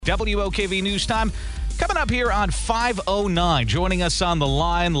WOKV News Time coming up here on 5:09. Joining us on the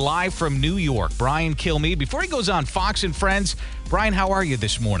line live from New York, Brian Kilmeade. Before he goes on Fox and Friends, Brian, how are you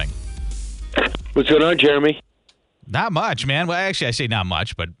this morning? What's going on, Jeremy? Not much, man. Well, actually, I say not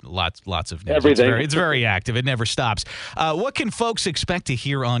much, but lots of news. Everything. It's very active. It never stops. What can folks expect to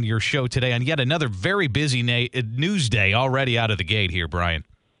hear on your show today on yet another very busy news day already out of the gate here, Brian?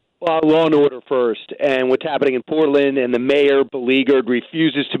 Well, law and order first, and what's happening in Portland, and the mayor, beleaguered,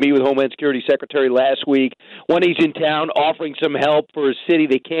 refuses to meet with Homeland Security Secretary last week when he's in town offering some help for a city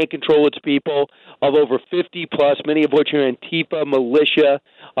that can't control its people of over 50-plus, many of which are Antifa, militia,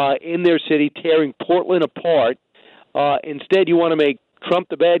 in their city, tearing Portland apart. Instead, you want to make Trump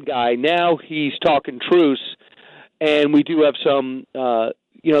the bad guy. Now he's talking truce, and we do have some sound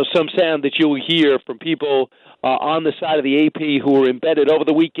that you'll hear from people on the side of the AP who were embedded over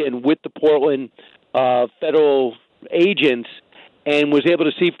the weekend with the Portland federal agents and was able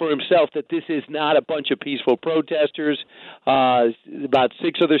to see for himself that this is not a bunch of peaceful protesters. About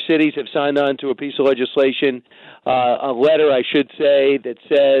 6 other cities have signed on to a piece of legislation, a letter, I should say, that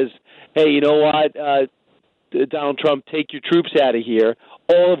says, hey, you know what, Donald Trump, take your troops out of here,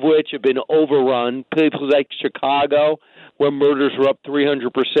 all of which have been overrun. Places like Chicago, where murders were up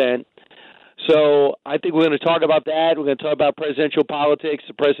 300%. So I think we're going to talk about that. We're going to talk about presidential politics,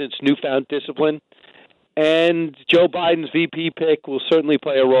 the president's newfound discipline. And Joe Biden's VP pick will certainly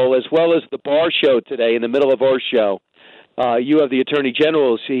play a role, as well as the Barr show today in the middle of our show. You have the Attorney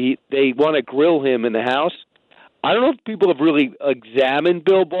General. They want to grill him in the House. I don't know if people have really examined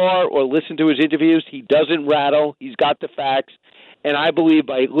Bill Barr or listened to his interviews. He doesn't rattle. He's got the facts. And I believe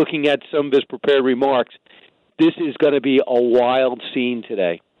by looking at some of his prepared remarks, this is going to be a wild scene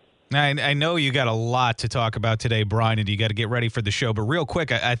today. I know you got a lot to talk about today, Brian, and you got to get ready for the show. But real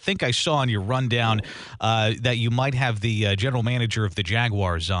quick, I think I saw on your rundown that you might have the general manager of the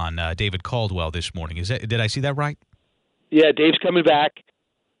Jaguars on, David Caldwell, this morning. Did I see that right? Yeah, Dave's coming back,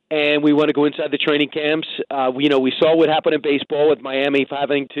 and we want to go inside the training camps. We saw what happened in baseball with Miami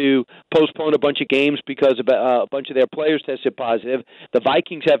having to postpone a bunch of games because a bunch of their players tested positive. The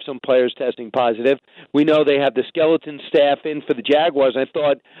Vikings have some players testing positive. We know they have the skeleton staff in for the Jaguars. I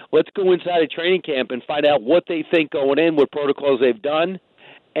thought, let's go inside a training camp and find out what they think going in, what protocols they've done,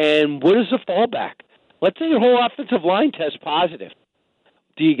 and what is the fallback. Let's say your whole offensive line tests positive.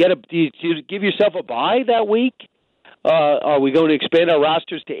 Do you give yourself a bye that week? Are we going to expand our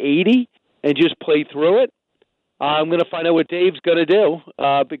rosters to 80 and just play through it? I'm going to find out what Dave's going to do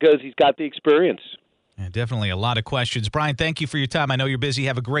because he's got the experience. Yeah, definitely a lot of questions. Brian, thank you for your time. I know you're busy.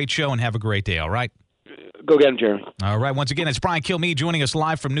 Have a great show and have a great day, all right? Go get him, Jeremy. All right. Once again, it's Brian Kilmeade joining us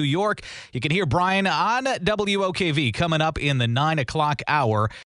live from New York. You can hear Brian on WOKV coming up in the 9 o'clock hour.